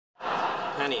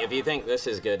Honey, if you think this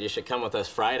is good, you should come with us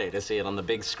Friday to see it on the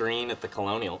big screen at the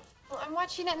Colonial. Well, I'm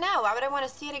watching it now. Why would I want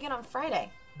to see it again on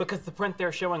Friday? Because the print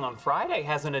they're showing on Friday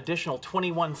has an additional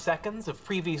 21 seconds of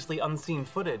previously unseen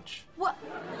footage. What?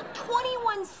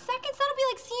 21 seconds? That'll be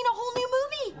like seeing a whole new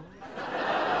movie.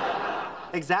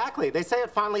 Exactly. They say it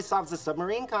finally solves the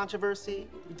submarine controversy.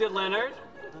 Did Leonard?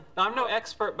 I'm no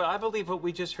expert, but I believe what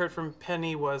we just heard from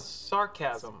Penny was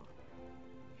sarcasm.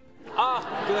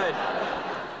 Ah, good.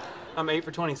 I'm 8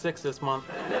 for 26 this month.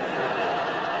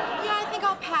 Yeah, I think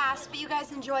I'll pass, but you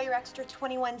guys enjoy your extra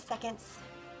 21 seconds.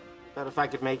 But if I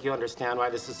could make you understand why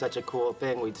this is such a cool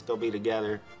thing, we'd still be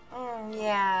together.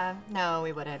 Yeah. No,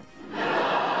 we wouldn't.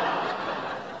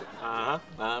 Uh-huh.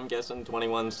 I'm guessing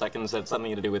 21 seconds had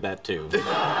something to do with that, too.